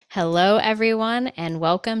Hello, everyone, and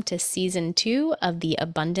welcome to season 2 of the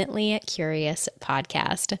Abundantly Curious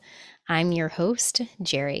podcast. I'm your host,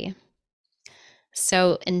 Jerry.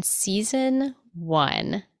 So, in season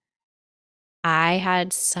 1, I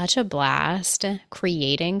had such a blast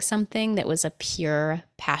creating something that was a pure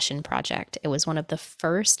passion project. It was one of the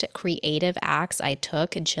first creative acts I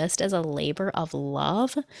took just as a labor of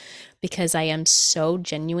love because I am so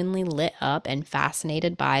genuinely lit up and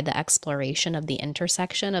fascinated by the exploration of the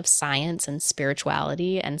intersection of science and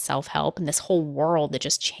spirituality and self help and this whole world that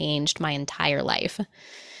just changed my entire life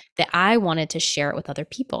that I wanted to share it with other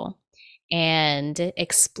people and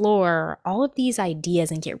explore all of these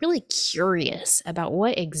ideas and get really curious about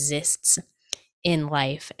what exists in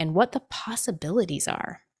life and what the possibilities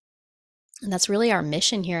are. And that's really our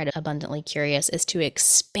mission here at Abundantly Curious, is to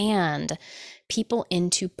expand people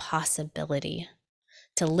into possibility,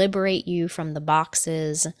 to liberate you from the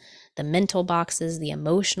boxes, the mental boxes, the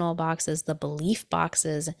emotional boxes, the belief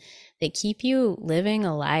boxes that keep you living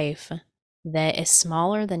a life that is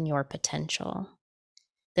smaller than your potential,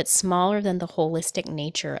 that's smaller than the holistic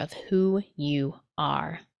nature of who you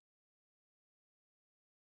are.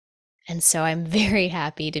 And so I'm very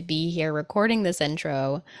happy to be here recording this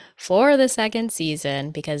intro for the second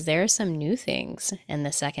season because there are some new things in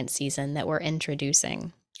the second season that we're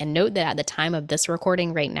introducing. And note that at the time of this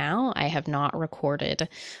recording right now, I have not recorded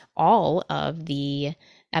all of the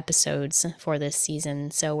episodes for this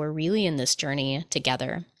season. So we're really in this journey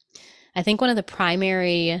together. I think one of the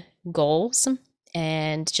primary goals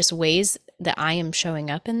and just ways that I am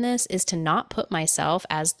showing up in this is to not put myself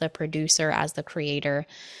as the producer, as the creator,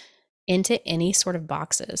 into any sort of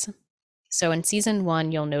boxes. So in season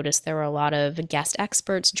 1, you'll notice there were a lot of guest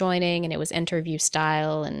experts joining, and it was interview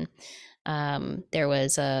style, and there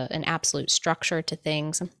was an absolute structure to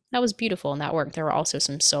things. That was beautiful, and that worked. There were also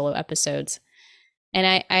some solo episodes.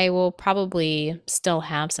 And I will probably still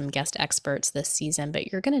have some guest experts this season,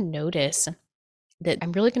 but you're going to notice that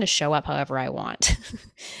I'm really going to show up however I want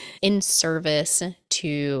in service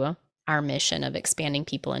to our mission of expanding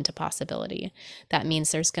people into possibility. That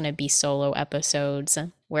means there's going to be solo episodes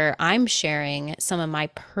where I'm sharing some of my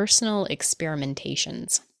personal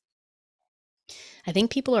experimentations. I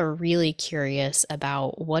think people are really curious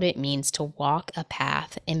about what it means to walk a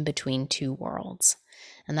path in between two worlds.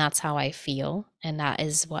 And that's how I feel. And that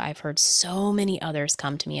is what I've heard so many others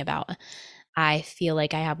come to me about. I feel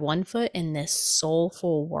like I have one foot in this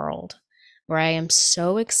soulful world where I am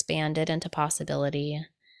so expanded into possibility.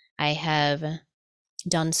 I have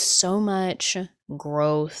done so much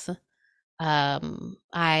growth.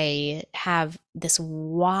 I have this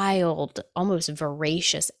wild, almost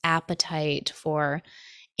voracious appetite for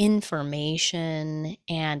information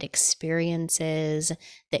and experiences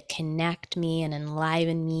that connect me and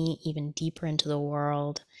enliven me even deeper into the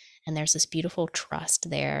world. And there's this beautiful trust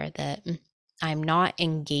there that I'm not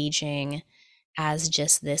engaging as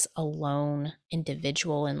just this alone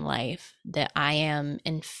individual in life, that I am,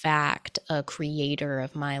 in fact, a creator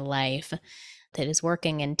of my life that is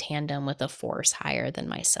working in tandem with a force higher than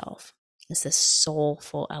myself. It's this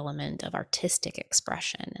soulful element of artistic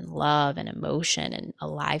expression and love and emotion and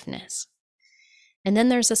aliveness. And then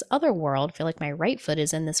there's this other world. I feel like my right foot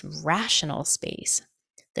is in this rational space,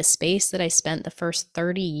 the space that I spent the first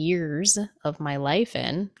 30 years of my life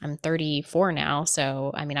in. I'm 34 now.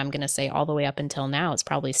 So, I mean, I'm going to say all the way up until now, it's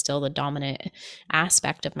probably still the dominant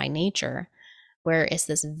aspect of my nature, where it's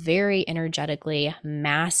this very energetically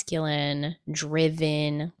masculine,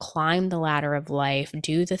 driven, climb the ladder of life,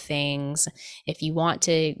 do the things. If you want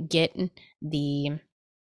to get the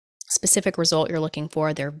specific result you're looking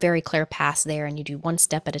for, there are very clear paths there, and you do one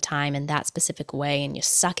step at a time in that specific way, and you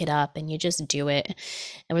suck it up and you just do it.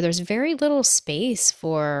 And where there's very little space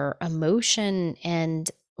for emotion. And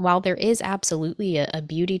while there is absolutely a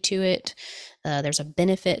beauty to it, there's a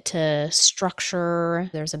benefit to structure,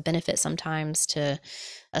 there's a benefit sometimes to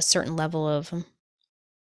a certain level of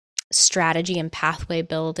strategy and pathway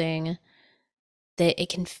building, that it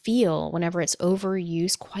can feel, whenever it's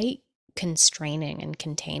overused, quite constraining and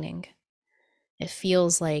containing. It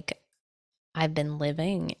feels like I've been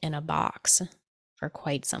living in a box for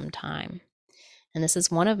quite some time. And this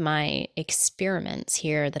is one of my experiments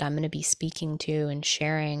here that I'm going to be speaking to and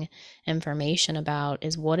sharing information about,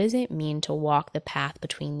 is what does it mean to walk the path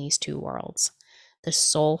between these two worlds, the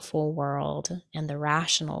soulful world and the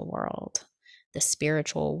rational world, the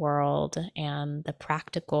spiritual world and the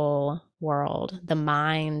practical world, the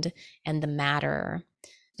mind and the matter.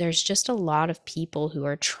 There's just a lot of people who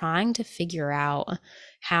are trying to figure out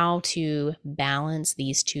how to balance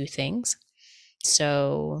these two things.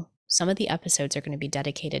 So some of the episodes are going to be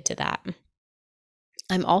dedicated to that.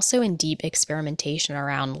 I'm also in deep experimentation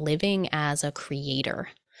around living as a creator,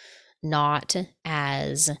 not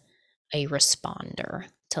as a responder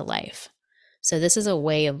to life. So, this is a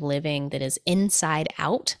way of living that is inside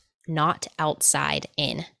out, not outside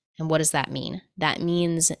in. And what does that mean? That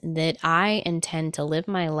means that I intend to live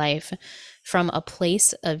my life from a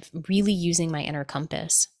place of really using my inner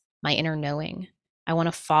compass, my inner knowing. I want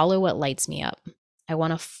to follow what lights me up. I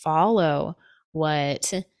want to follow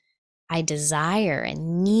what I desire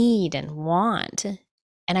and need and want.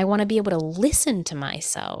 And I want to be able to listen to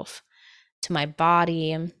myself, to my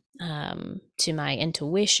body, to my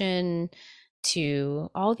intuition,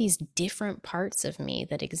 to all these different parts of me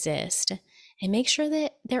that exist, and make sure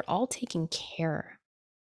that they're all taken care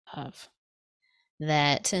of,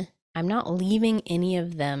 that I'm not leaving any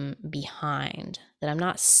of them behind, that I'm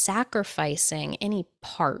not sacrificing any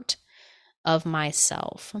part of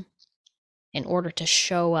myself in order to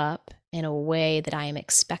show up in a way that I am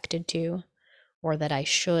expected to, or that I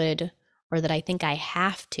should, or that I think I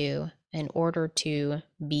have to in order to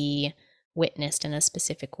be witnessed in a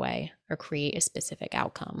specific way or create a specific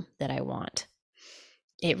outcome that I want.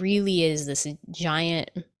 It really is this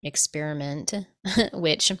giant experiment,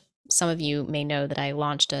 which some of you may know that I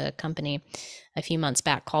launched a company a few months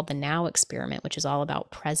back called the Now Experiment, which is all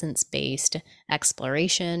about presence-based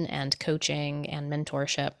exploration and coaching and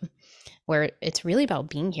mentorship, where it's really about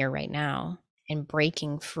being here right now and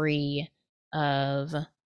breaking free of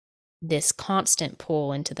this constant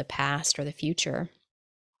pull into the past or the future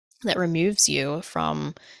that removes you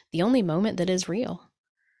from the only moment that is real.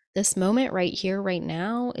 This moment right here, right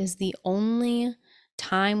now, is the only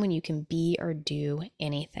time when you can be or do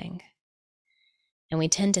anything. And we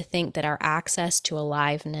tend to think that our access to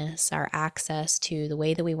aliveness, our access to the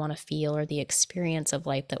way that we want to feel or the experience of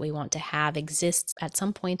life that we want to have exists at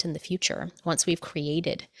some point in the future, once we've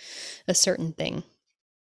created a certain thing.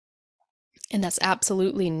 And that's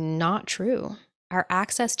absolutely not true. Our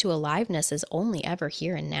access to aliveness is only ever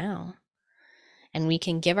here and now. And we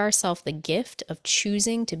can give ourselves the gift of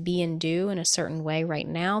choosing to be and do in a certain way right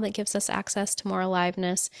now that gives us access to more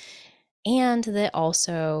aliveness, and that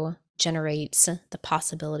also generates the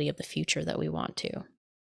possibility of the future that we want to.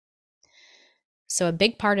 So a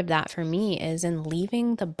big part of that for me is in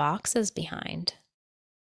leaving the boxes behind,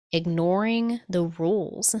 ignoring the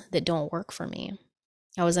rules that don't work for me.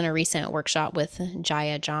 I was in a recent workshop with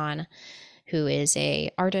Jaya John, who is an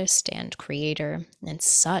artist and creator and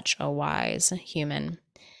such a wise human.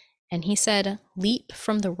 And he said, leap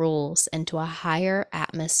from the rules into a higher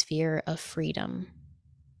atmosphere of freedom.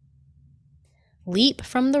 Leap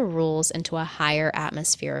from the rules into a higher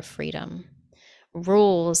atmosphere of freedom.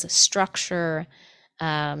 Rules, structure,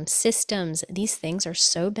 systems, these things are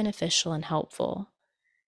so beneficial and helpful,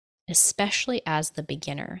 especially as the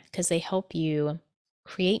beginner, because they help you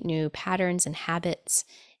create new patterns and habits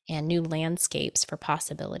and new landscapes for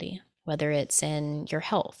possibility, whether it's in your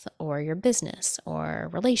health or your business or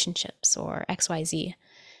relationships or XYZ.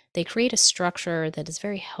 They create a structure that is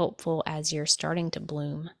very helpful as you're starting to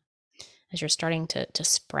bloom, as you're starting to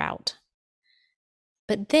sprout.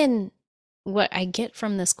 But then what I get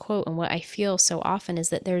from this quote and what I feel so often is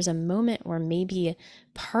that there's a moment where maybe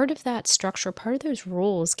part of that structure, part of those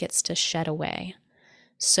rules gets to shed away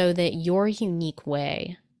so that your unique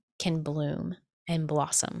way can bloom and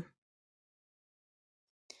blossom.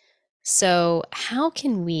 So, how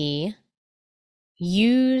can we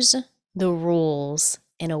use the rules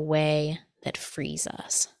in a way that frees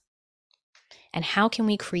us? And how can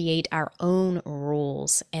we create our own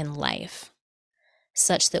rules in life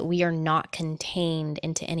such that we are not contained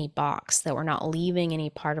into any box, that we're not leaving any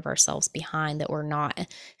part of ourselves behind, that we're not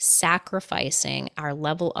sacrificing our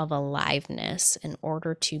level of aliveness in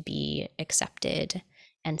order to be accepted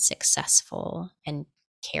and successful and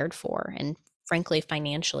cared for and frankly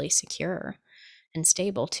financially secure and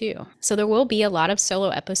stable too. So there will be a lot of solo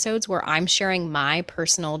episodes where I'm sharing my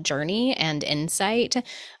personal journey and insight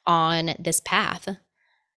on this path.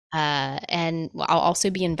 And I'll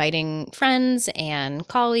also be inviting friends and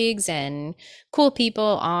colleagues and cool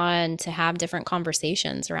people on to have different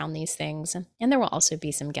conversations around these things. And there will also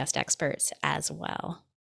be some guest experts as well.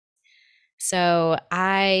 So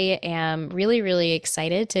I am really, really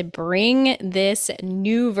excited to bring this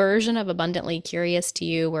new version of Abundantly Curious to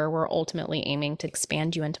you, where we're ultimately aiming to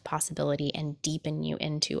expand you into possibility and deepen you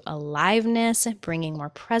into aliveness, bringing more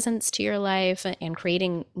presence to your life and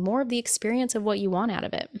creating more of the experience of what you want out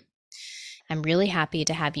of it. I'm really happy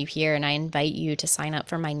to have you here, and I invite you to sign up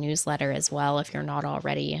for my newsletter as well if you're not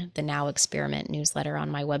already, the Now Experiment newsletter on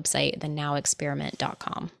my website,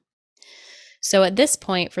 thenowexperiment.com. So at this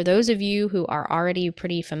point, for those of you who are already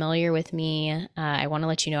pretty familiar with me, I want to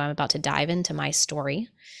let you know I'm about to dive into my story.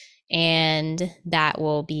 And that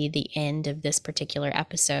will be the end of this particular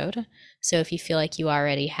episode. So if you feel like you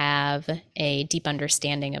already have a deep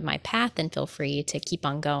understanding of my path, then feel free to keep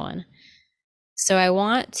on going. So I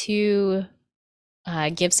want to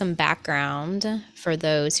give some background for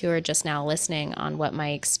those who are just now listening on what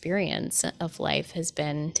my experience of life has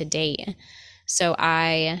been to date. So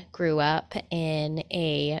I grew up in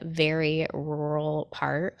a very rural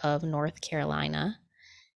part of North Carolina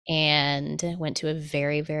and went to a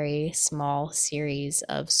very, very small series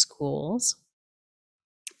of schools.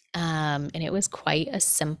 And it was quite a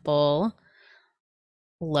simple,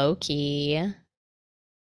 low key,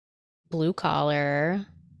 blue collar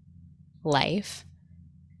life.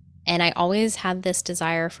 And I always had this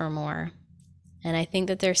desire for more. And I think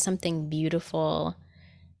that there's something beautiful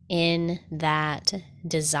in that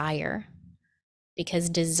desire, because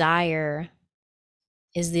desire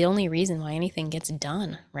is the only reason why anything gets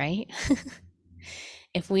done, right?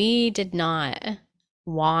 If we did not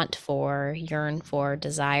want for, yearn for,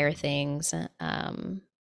 desire things,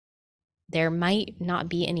 there might not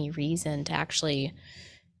be any reason to actually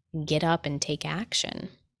get up and take action.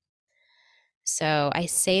 So I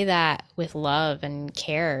say that with love and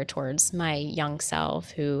care towards my young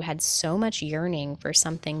self who had so much yearning for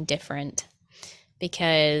something different,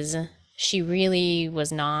 because she really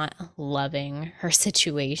was not loving her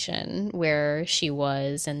situation where she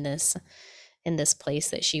was in this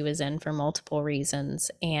place that she was in for multiple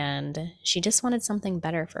reasons, and she just wanted something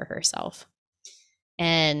better for herself.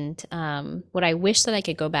 And what I wish that I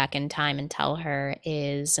could go back in time and tell her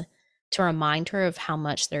is to remind her of how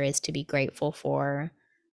much there is to be grateful for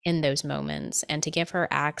in those moments, and to give her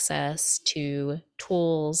access to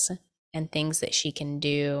tools and things that she can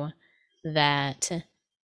do that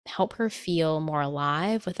help her feel more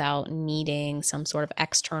alive without needing some sort of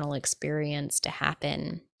external experience to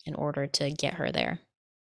happen in order to get her there.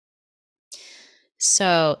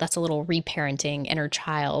 So that's a little reparenting inner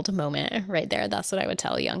child moment right there. That's what I would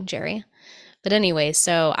tell young Jerry. But anyway,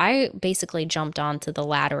 so I basically jumped onto the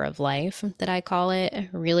ladder of life, that I call it,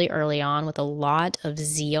 really early on with a lot of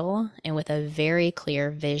zeal and with a very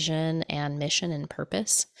clear vision and mission and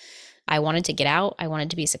purpose. I wanted to get out. I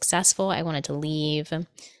wanted to be successful. I wanted to leave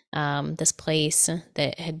this place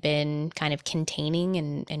that had been kind of containing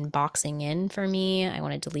and boxing in for me. I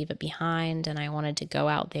wanted to leave it behind, and I wanted to go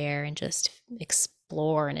out there and just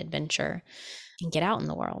explore and adventure and get out in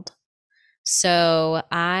the world. So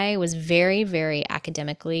I was very, very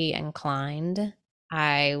academically inclined.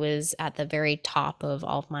 I was at the very top of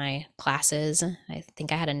all of my classes. I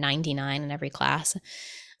think I had a 99 in every class.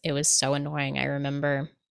 It was so annoying. I remember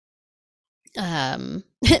well,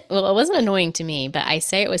 it wasn't annoying to me, but I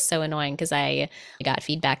say it was so annoying because I got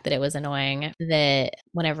feedback that it was annoying, that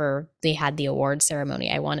whenever they had the award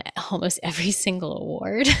ceremony, I won almost every single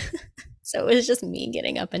award. So it was just me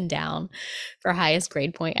getting up and down for highest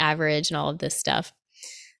grade point average and all of this stuff.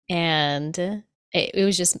 And it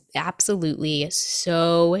was just absolutely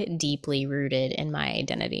so deeply rooted in my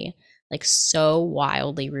identity, like so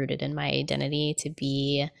wildly rooted in my identity to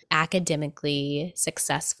be academically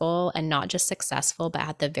successful, and not just successful, but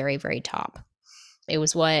at the very, very top. It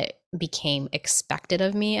was what became expected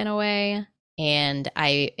of me in a way. And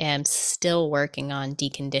I am still working on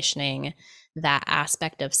deconditioning that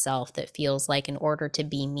aspect of self that feels like, in order to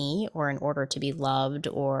be me, or in order to be loved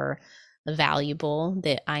or valuable,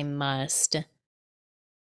 that I must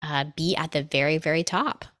be at the very, very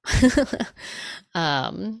top.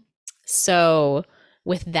 um, so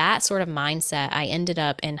with that sort of mindset, I ended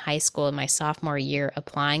up in high school in my sophomore year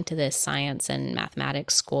applying to this science and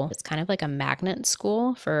mathematics school. It's kind of like a magnet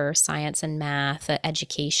school for science and math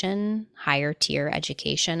education, higher tier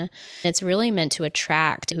education. It's really meant to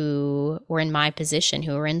attract who were in my position,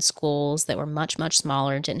 who were in schools that were much, much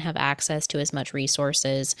smaller, didn't have access to as much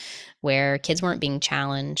resources, where kids weren't being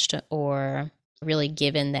challenged or really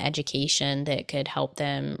given the education that could help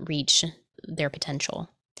them reach their potential.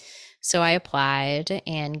 So I applied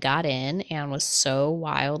and got in and was so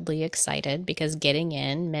wildly excited, because getting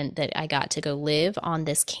in meant that I got to go live on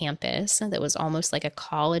this campus that was almost like a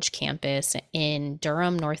college campus in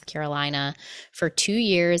Durham, North Carolina for 2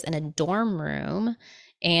 years in a dorm room,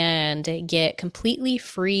 and get completely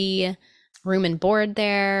free room and board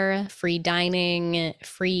there, free dining,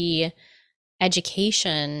 free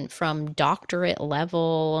education from doctorate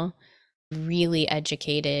level, really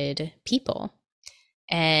educated people.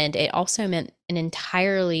 And it also meant an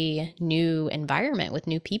entirely new environment with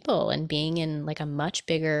new people, and being in like a much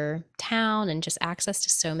bigger town, and just access to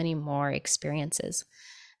so many more experiences.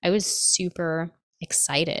 I was super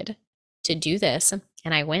excited to do this.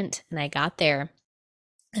 And I went and I got there.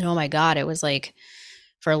 And oh my God, it was like,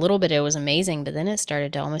 for a little bit, it was amazing. But then it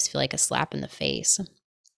started to almost feel like a slap in the face,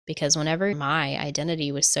 because whenever my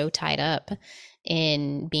identity was so tied up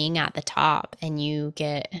in being at the top and you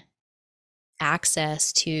get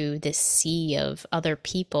access to this sea of other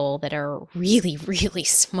people that are really, really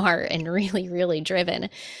smart and really, really driven,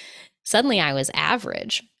 suddenly I was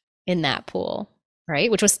average in that pool,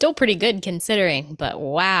 right? Which was still pretty good considering, but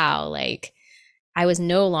wow, like I was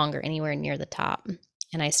no longer anywhere near the top.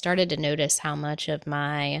 And I started to notice how much of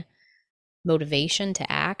my motivation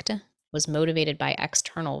to act was motivated by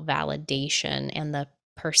external validation and the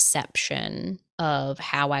perception of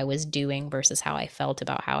how I was doing versus how I felt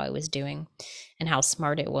about how I was doing, and how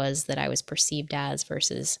smart it was that I was perceived as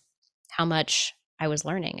versus how much I was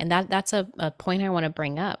learning. And that's a point I want to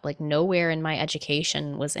bring up. Like, nowhere in my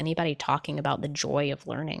education was anybody talking about the joy of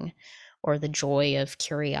learning or the joy of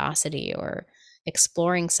curiosity or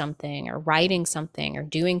exploring something or writing something or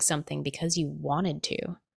doing something because you wanted to.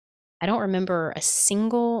 I don't remember a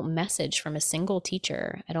single message from a single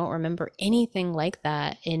teacher. I don't remember anything like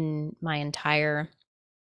that in my entire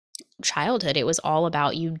childhood. It was all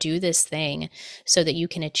about, you do this thing so that you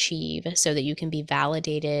can achieve, so that you can be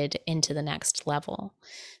validated into the next level,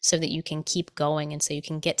 so that you can keep going, and so you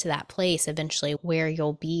can get to that place eventually where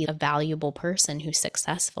you'll be a valuable person who's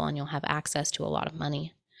successful and you'll have access to a lot of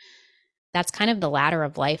money. That's kind of the ladder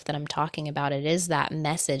of life that I'm talking about. It is that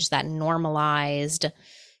message, that normalized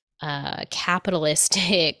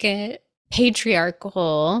capitalistic,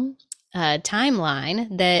 patriarchal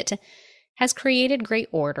timeline that has created great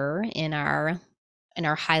order in our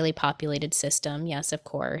highly populated system. Yes, of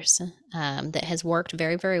course, that has worked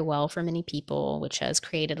very, very well for many people, which has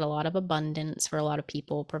created a lot of abundance for a lot of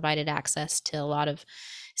people, provided access to a lot of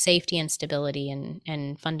safety and stability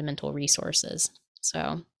and fundamental resources.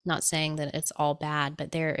 So, not saying that it's all bad,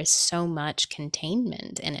 but there is so much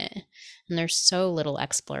containment in it, and there's so little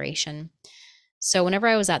exploration. So, whenever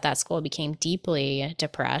I was at that school, I became deeply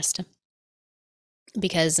depressed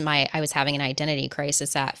because I was having an identity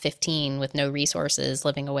crisis at 15 with no resources,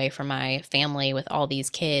 living away from my family with all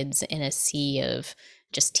these kids in a sea of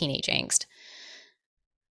just teenage angst.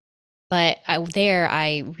 But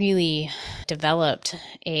I really developed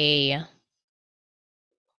a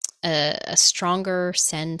stronger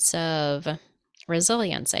sense of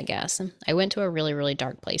resilience, I guess. I went to a really, really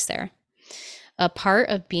dark place there. A part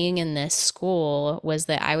of being in this school was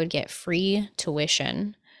that I would get free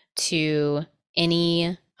tuition to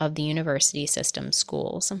any of the university system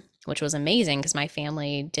schools, which was amazing because my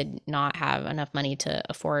family did not have enough money to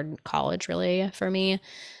afford college really for me.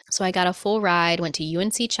 So I got a full ride, went to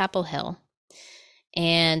UNC Chapel Hill,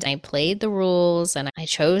 and I played the rules and I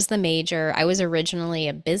chose the major. I was originally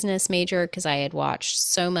a business major because I had watched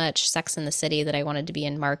so much Sex and the City that I wanted to be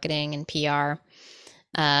in marketing and PR.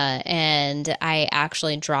 And I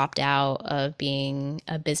actually dropped out of being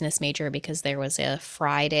a business major because there was a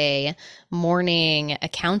Friday morning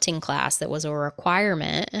accounting class that was a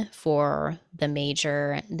requirement for the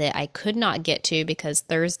major that I could not get to because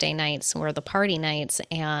Thursday nights were the party nights,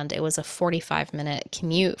 and it was a 45-minute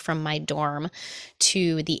commute from my dorm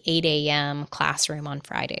to the 8 a.m. classroom on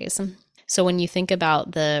Fridays. So when you think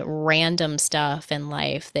about the random stuff in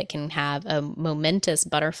life that can have a momentous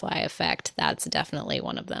butterfly effect, that's definitely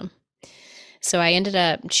one of them. So I ended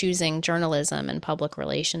up choosing journalism and public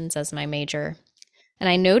relations as my major. And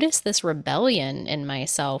I noticed this rebellion in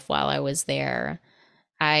myself while I was there.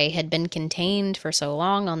 I had been contained for so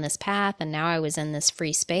long on this path, and now I was in this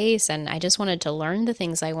free space, and I just wanted to learn the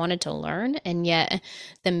things I wanted to learn. And yet,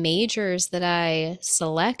 the majors that I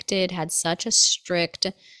selected had such a strict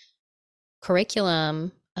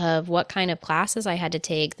curriculum of what kind of classes I had to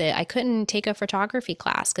take that I couldn't take a photography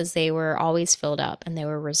class because they were always filled up and they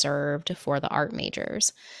were reserved for the art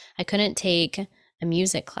majors. I couldn't take a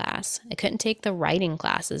music class. I couldn't take the writing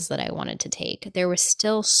classes that I wanted to take. There was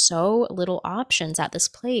still so little options at this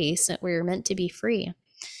place that we were meant to be free.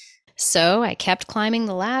 So I kept climbing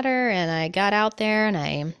the ladder and I got out there and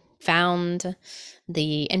I found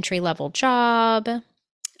the entry level job.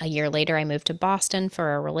 A year later, I moved to Boston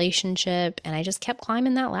for a relationship, and I just kept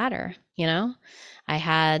climbing that ladder. You know, I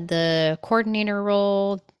had the coordinator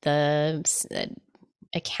role, the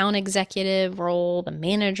account executive role, the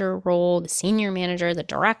manager role, the senior manager, the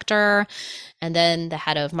director, and then the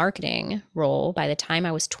head of marketing role by the time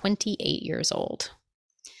I was 28 years old.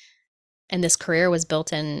 And this career was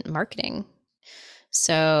built in marketing.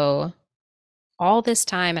 So all this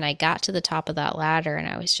time, and I got to the top of that ladder, and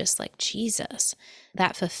I was just like, Jesus,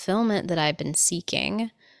 that fulfillment that I've been seeking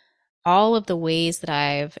all of the ways that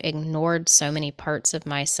I've ignored so many parts of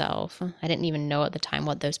myself. I didn't even know at the time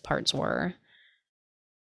what those parts were.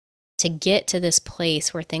 To get to this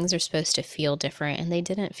place where things are supposed to feel different, and they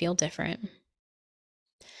didn't feel different.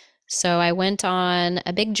 So I went on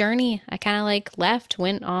a big journey. I kind of like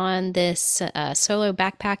went on this solo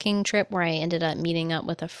backpacking trip where I ended up meeting up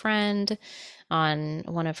with a friend on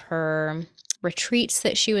one of her retreats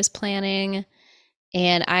that she was planning.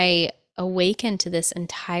 And I awakened to this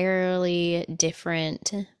entirely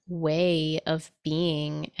different way of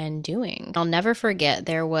being and doing. I'll never forget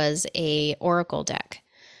there was a oracle deck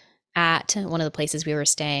at one of the places we were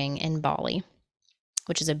staying in Bali,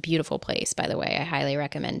 which is a beautiful place, by the way. I highly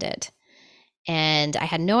recommend it. And I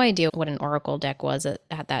had no idea what an oracle deck was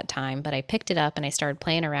at that time, but I picked it up and I started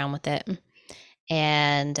playing around with it.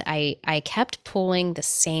 And I kept pulling the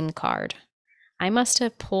same card. I must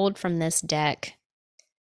have pulled from this deck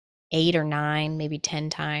 8 or 9, maybe 10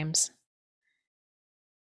 times.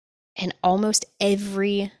 And almost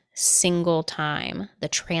every single time the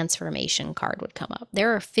transformation card would come up.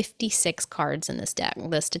 There are 56 cards in this deck.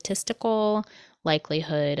 The statistical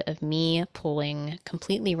likelihood of me pulling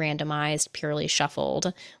completely randomized, purely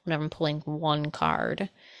shuffled, whenever I'm pulling one card,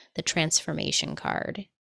 the transformation card,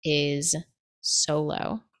 is so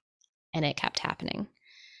low. And it kept happening.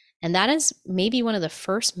 And that is maybe one of the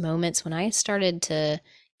first moments when I started to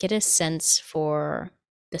get a sense for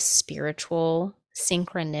the spiritual,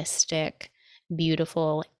 synchronistic,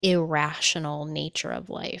 beautiful, irrational nature of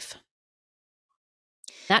life.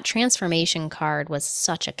 That transformation card was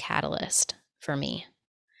such a catalyst for me.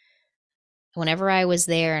 Whenever I was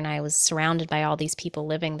there and I was surrounded by all these people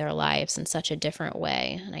living their lives in such a different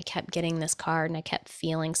way, and I kept getting this card and I kept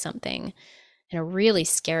feeling something in a really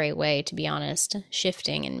scary way, to be honest,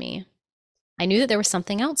 shifting in me. I knew that there was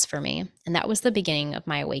something else for me, and that was the beginning of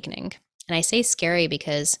my awakening. And I say scary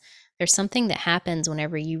because there's something that happens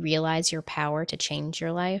whenever you realize your power to change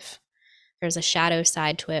your life. There's a shadow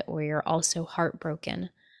side to it where you're also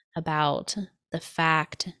heartbroken about the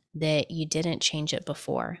fact that you didn't change it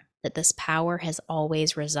before, that this power has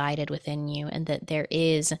always resided within you, and that there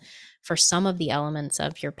is, for some of the elements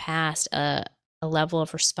of your past, a level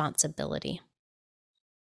of responsibility.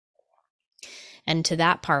 And to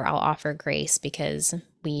that part, I'll offer grace because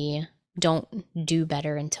we don't do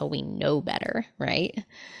better until we know better, right?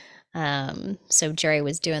 So Jerry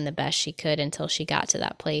was doing the best she could until she got to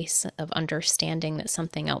that place of understanding that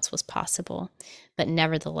something else was possible. But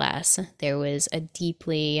nevertheless, there was a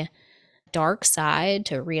deeply dark side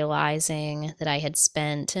to realizing that I had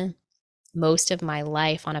spent most of my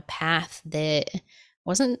life on a path that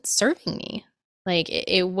wasn't serving me. Like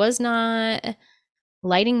it was not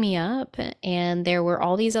lighting me up, and there were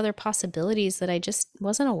all these other possibilities that I just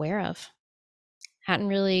wasn't aware of, hadn't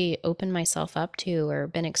really opened myself up to or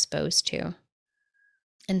been exposed to.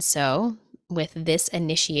 And so with this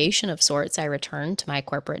initiation of sorts, I returned to my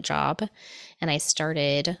corporate job and I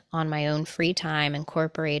started on my own free time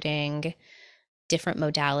incorporating different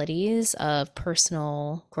modalities of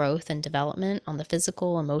personal growth and development on the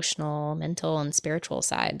physical, emotional, mental, and spiritual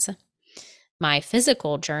sides. My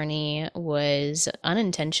physical journey was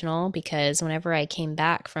unintentional because whenever I came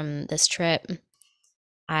back from this trip,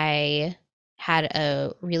 I had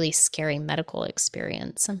a really scary medical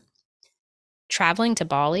experience. Traveling to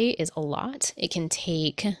Bali is a lot. It can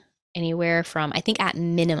take anywhere from, I think at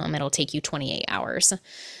minimum, it'll take you 28 hours.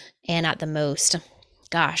 And at the most,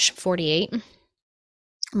 48.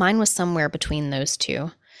 Mine was somewhere between those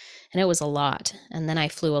two. And it was a lot. And then I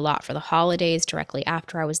flew a lot for the holidays directly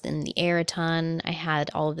after I was in the air a ton. I had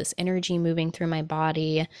all of this energy moving through my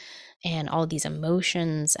body and all of these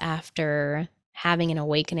emotions after having an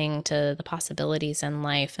awakening to the possibilities in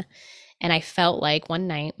life. And I felt like one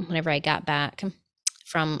night, whenever I got back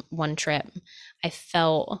from one trip, I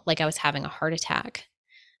felt like I was having a heart attack.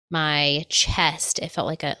 My chest, it felt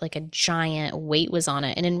like a giant weight was on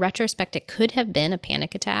it. And in retrospect, it could have been a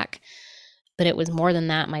panic attack, but it was more than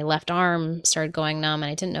that. My left arm started going numb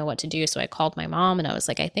and I didn't know what to do. So I called my mom and I was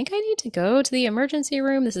like, I think I need to go to the emergency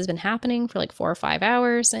room. This has been happening for like 4 or 5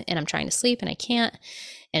 hours and I'm trying to sleep and I can't.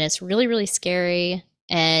 And it's really, really scary.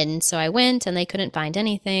 And so I went and they couldn't find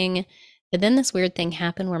anything. But then this weird thing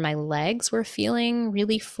happened where my legs were feeling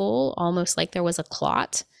really full, almost like there was a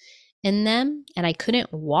clot in them. And I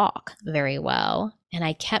couldn't walk very well. And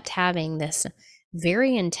I kept having this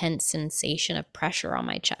very intense sensation of pressure on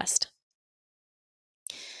my chest.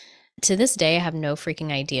 To this day, I have no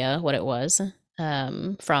freaking idea what it was,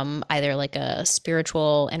 from either like a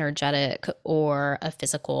spiritual, energetic, or a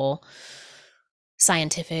physical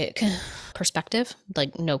scientific perspective,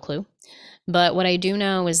 like no clue. But what I do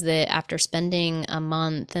know is that after spending a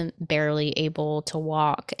month barely able to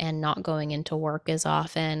walk and not going into work as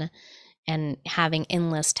often, and having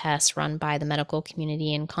endless tests run by the medical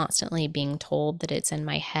community and constantly being told that it's in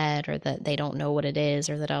my head or that they don't know what it is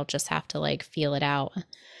or that I'll just have to like feel it out,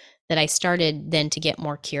 that I started then to get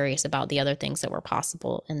more curious about the other things that were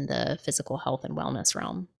possible in the physical health and wellness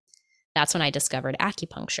realm. That's when I discovered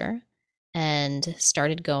acupuncture and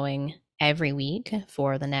started going every week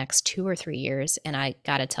for the next 2 or 3 years. And I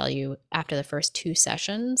got to tell you, after the first 2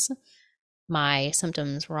 sessions, my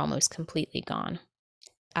symptoms were almost completely gone.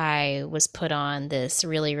 I was put on this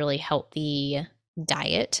really, really healthy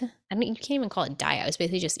diet. I mean, you can't even call it diet. I was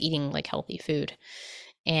basically just eating like healthy food.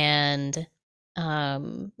 And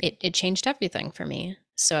it changed everything for me.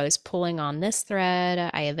 So I was pulling on this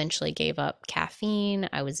thread. I eventually gave up caffeine.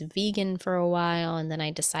 I was vegan for a while, and then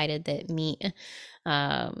I decided that meat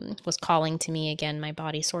was calling to me again. My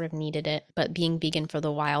body sort of needed it, but being vegan for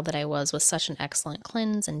the while that I was such an excellent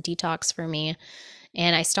cleanse and detox for me.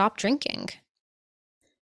 And I stopped drinking.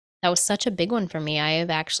 That was such a big one for me. I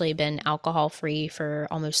have actually been alcohol free for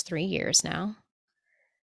almost 3 years now,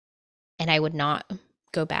 and I would not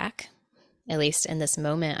go back. At least in this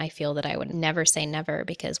moment, I feel that I would never say never,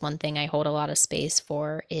 because one thing I hold a lot of space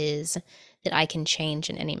for is that I can change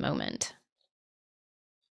in any moment.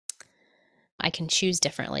 I can choose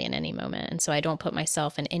differently in any moment. And so I don't put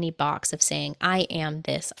myself in any box of saying I am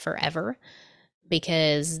this forever,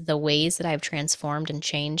 because the ways that I've transformed and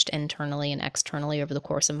changed internally and externally over the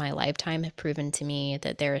course of my lifetime have proven to me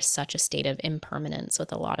that there is such a state of impermanence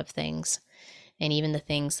with a lot of things. And even the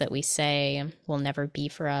things that we say will never be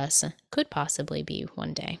for us could possibly be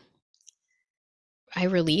one day. I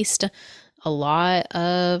released a lot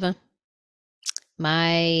of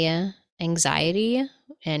my anxiety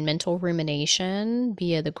and mental rumination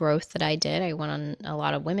via the growth that I did. I went on a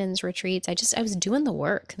lot of women's retreats. I was doing the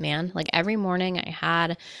work, man. Like every morning I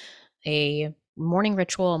had a morning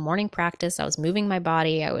ritual, a morning practice. I was moving my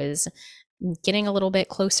body. I was getting a little bit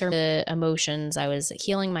closer to emotions. I was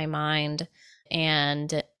healing my mind.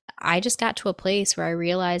 And I just got to a place where I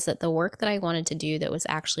realized that the work that I wanted to do that was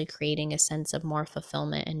actually creating a sense of more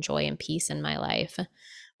fulfillment and joy and peace in my life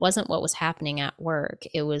wasn't what was happening at work.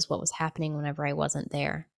 It was what was happening whenever I wasn't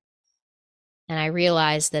there. And I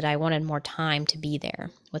realized that I wanted more time to be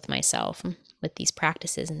there with myself, with these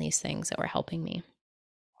practices and these things that were helping me.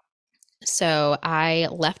 So I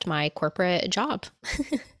left my corporate job.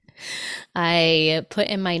 I put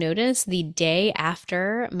in my notice the day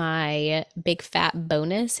after my big fat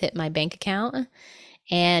bonus hit my bank account.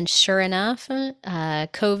 And sure enough,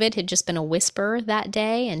 COVID had just been a whisper that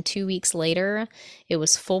day. And 2 weeks later, it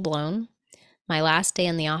was full blown. My last day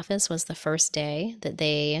in the office was the first day that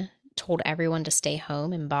they told everyone to stay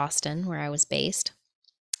home in Boston, where I was based.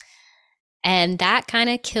 And that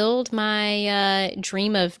kind of killed my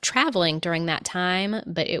dream of traveling during that time.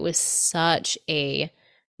 But it was such a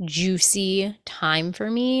juicy time for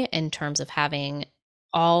me in terms of having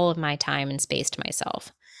all of my time and space to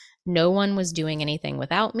myself. No one was doing anything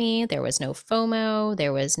without me. There was no FOMO.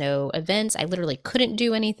 There was no events. I literally couldn't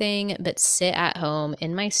do anything but sit at home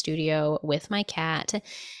in my studio with my cat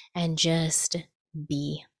and just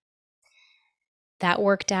be. That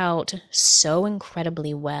worked out so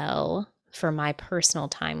incredibly well for my personal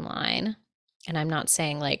timeline. And I'm not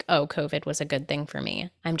saying like, oh, COVID was a good thing for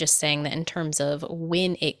me. I'm just saying that in terms of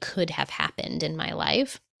when it could have happened in my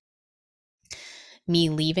life, me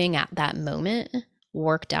leaving at that moment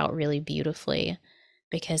worked out really beautifully,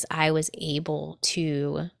 because I was able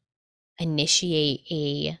to initiate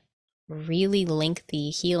a really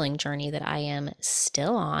lengthy healing journey that I am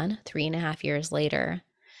still on 3.5 years later,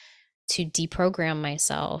 to deprogram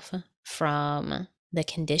myself from the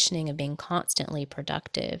conditioning of being constantly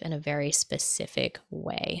productive in a very specific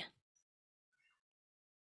way,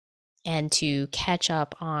 and to catch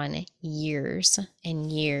up on years and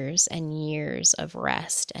years and years of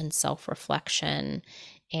rest and self-reflection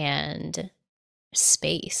and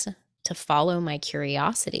space to follow my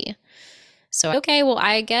curiosity. So, okay, well,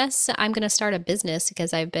 I guess I'm going to start a business,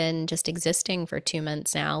 because I've been just existing for 2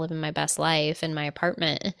 months now, living my best life in my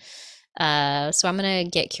apartment. So I'm going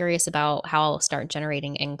to get curious about how I'll start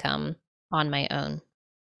generating income on my own.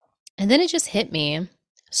 And then it just hit me,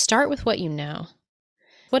 start with what you know.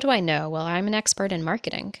 What do I know? Well, I'm an expert in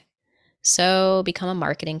marketing. So become a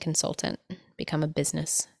marketing consultant, become a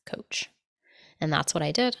business coach. And that's what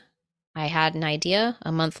I did. I had an idea.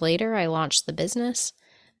 A month later, I launched the business.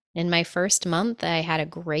 In my first month, I had a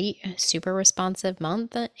great, super responsive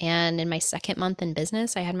month. And in my second month in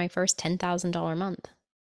business, I had my first $10,000 month.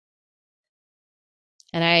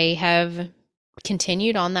 And I have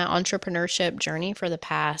continued on that entrepreneurship journey for the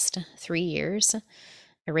past 3 years,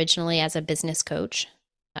 originally as a business coach.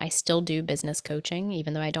 I still do business coaching,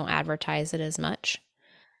 even though I don't advertise it as much,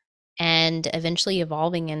 and eventually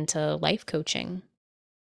evolving into life coaching.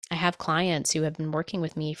 I have clients who have been working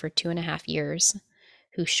with me for 2.5 years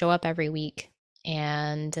who show up every week,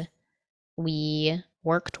 and we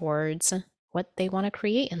work towards what they want to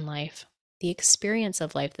create in life, the experience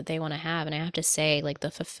of life that they want to have. And I have to say, like, the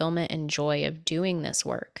fulfillment and joy of doing this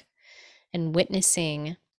work and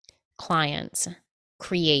witnessing clients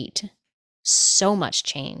create so much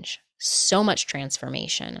change, so much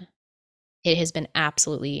transformation. It has been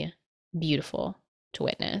absolutely beautiful to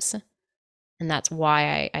witness. And that's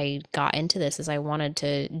why I got into this, is I wanted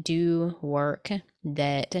to do work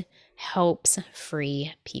that helps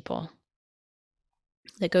free people,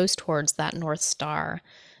 that goes towards that North Star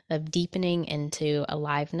of deepening into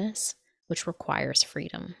aliveness, which requires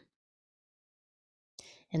freedom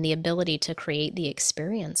and the ability to create the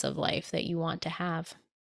experience of life that you want to have.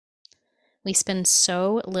 We spend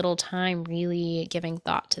so little time really giving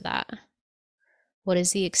thought to that. What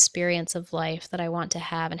is the experience of life that I want to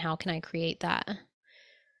have, and how can I create that?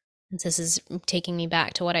 And this is taking me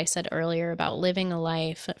back to what I said earlier about living a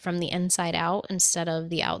life from the inside out instead of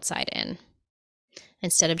the outside in,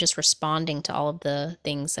 instead of just responding to all of the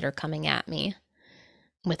things that are coming at me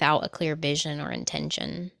without a clear vision or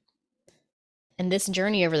intention. In this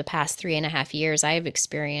journey over the past 3.5 years, I have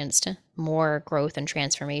experienced more growth and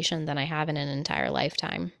transformation than I have in an entire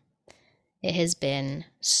lifetime. It has been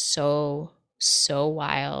so, so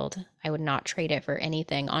wild. I would not trade it for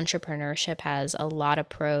anything. Entrepreneurship has a lot of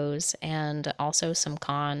pros and also some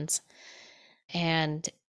cons. And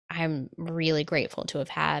I'm really grateful to have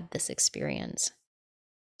had this experience.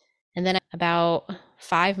 And then about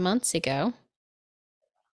 5 months ago,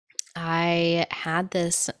 I had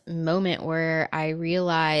this moment where I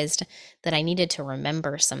realized that I needed to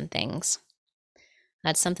remember some things.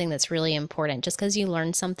 That's something that's really important. Just because you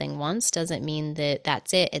learn something once doesn't mean that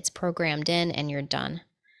that's it. It's programmed in and you're done.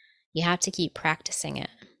 You have to keep practicing it.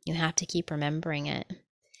 You have to keep remembering it.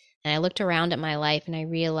 And I looked around at my life and I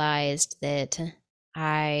realized that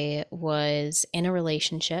I was in a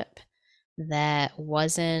relationship that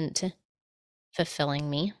wasn't fulfilling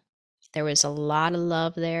me. There was a lot of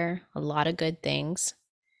love there, a lot of good things.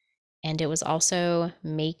 And it was also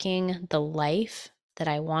making the life that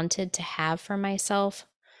I wanted to have for myself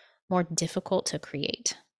more difficult to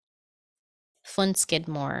create. Flynn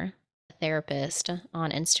Skidmore, a therapist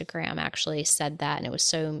on Instagram, actually said that, and it was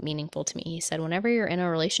so meaningful to me. He said, whenever you're in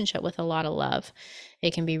a relationship with a lot of love,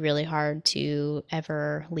 it can be really hard to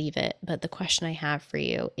ever leave it. But the question I have for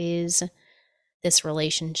you is, this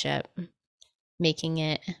relationship making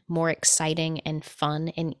it more exciting and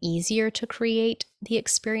fun and easier to create the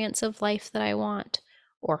experience of life that I want,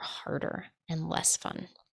 or harder and less fun?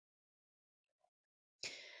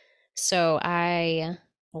 So I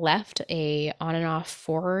left a on and off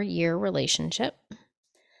 4-year relationship.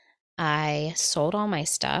 I sold all my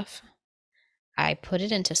stuff. I put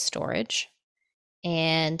it into storage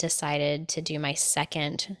and decided to do my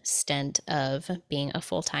second stint of being a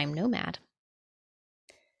full-time nomad.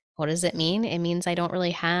 What does it mean? It means I don't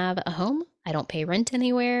really have a home. I don't pay rent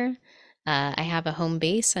anywhere. I have a home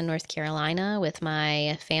base in North Carolina with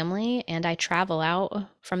my family, and I travel out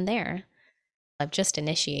from there. I've just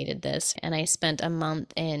initiated this, and I spent a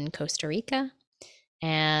month in Costa Rica,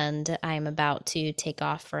 and I'm about to take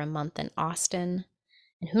off for a month in Austin.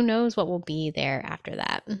 And who knows what will be there after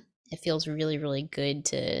that. It feels really, really good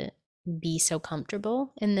to be so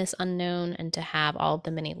comfortable in this unknown and to have all the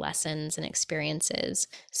many lessons and experiences.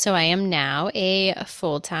 So I am now a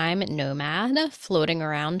full-time nomad floating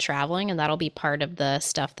around traveling, and that'll be part of the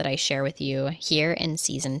stuff that I share with you here in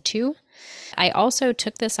season 2. I also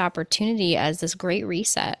took this opportunity as this great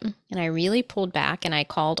reset, and I really pulled back and I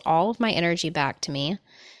called all of my energy back to me.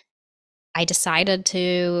 I decided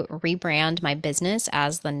to rebrand my business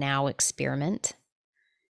as the Now Experiment,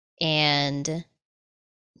 and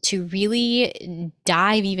to really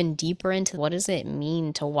dive even deeper into what does it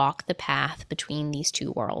mean to walk the path between these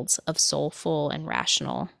two worlds of soulful and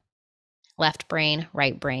rational, left brain,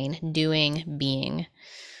 right brain, doing, being.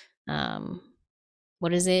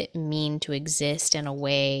 What does it mean to exist in a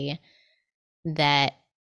way that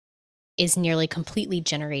is nearly completely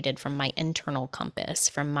generated from my internal compass,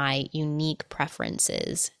 from my unique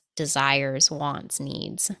preferences, desires, wants,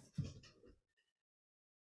 needs?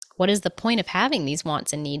 What is the point of having these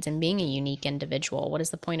wants and needs and being a unique individual? What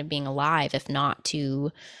is the point of being alive if not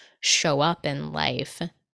to show up in life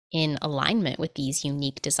in alignment with these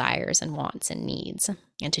unique desires and wants and needs,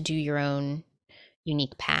 and to do your own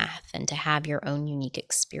unique path and to have your own unique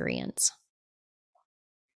experience.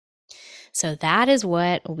 So that is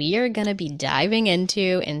what we are going to be diving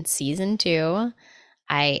into in season 2.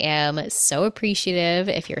 I am so appreciative,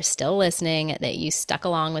 if you're still listening, that you stuck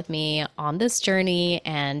along with me on this journey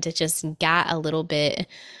and just got a little bit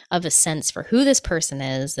of a sense for who this person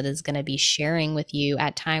is that is going to be sharing with you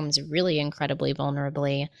at times really incredibly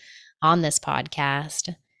vulnerably on this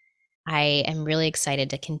podcast. I am really excited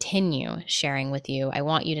to continue sharing with you. I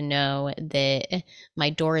want you to know that my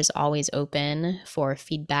door is always open for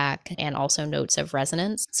feedback and also notes of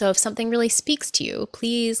resonance. So if something really speaks to you,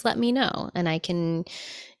 please let me know, and I can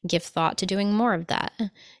give thought to doing more of that.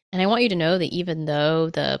 And I want you to know that even though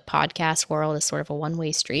the podcast world is sort of a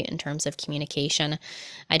one-way street in terms of communication,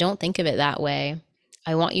 I don't think of it that way.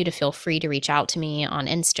 I want you to feel free to reach out to me on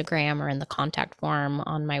Instagram or in the contact form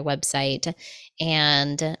on my website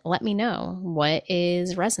and let me know what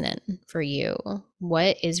is resonant for you.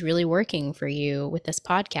 What is really working for you with this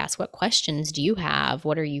podcast? What questions do you have?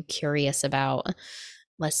 What are you curious about?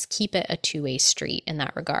 Let's keep it a two-way street in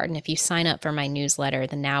that regard. And if you sign up for my newsletter,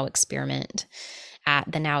 The Now Experiment, at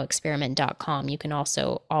thenowexperiment.com, you can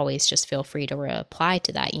also always just feel free to reply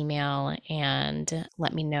to that email and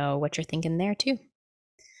let me know what you're thinking there too.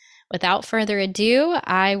 Without further ado,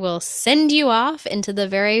 I will send you off into the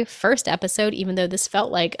very first episode, even though this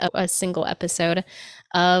felt like a single episode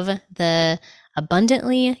of the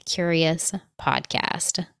Abundantly Curious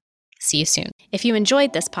podcast. See you soon. If you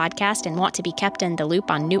enjoyed this podcast and want to be kept in the loop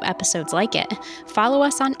on new episodes like it, follow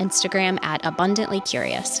us on Instagram at Abundantly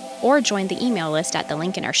Curious, or join the email list at the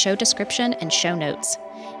link in our show description and show notes.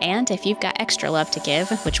 And if you've got extra love to give,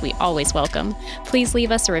 which we always welcome, please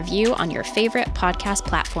leave us a review on your favorite podcast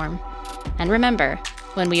platform. And remember,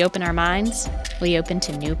 when we open our minds, we open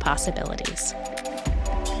to new possibilities.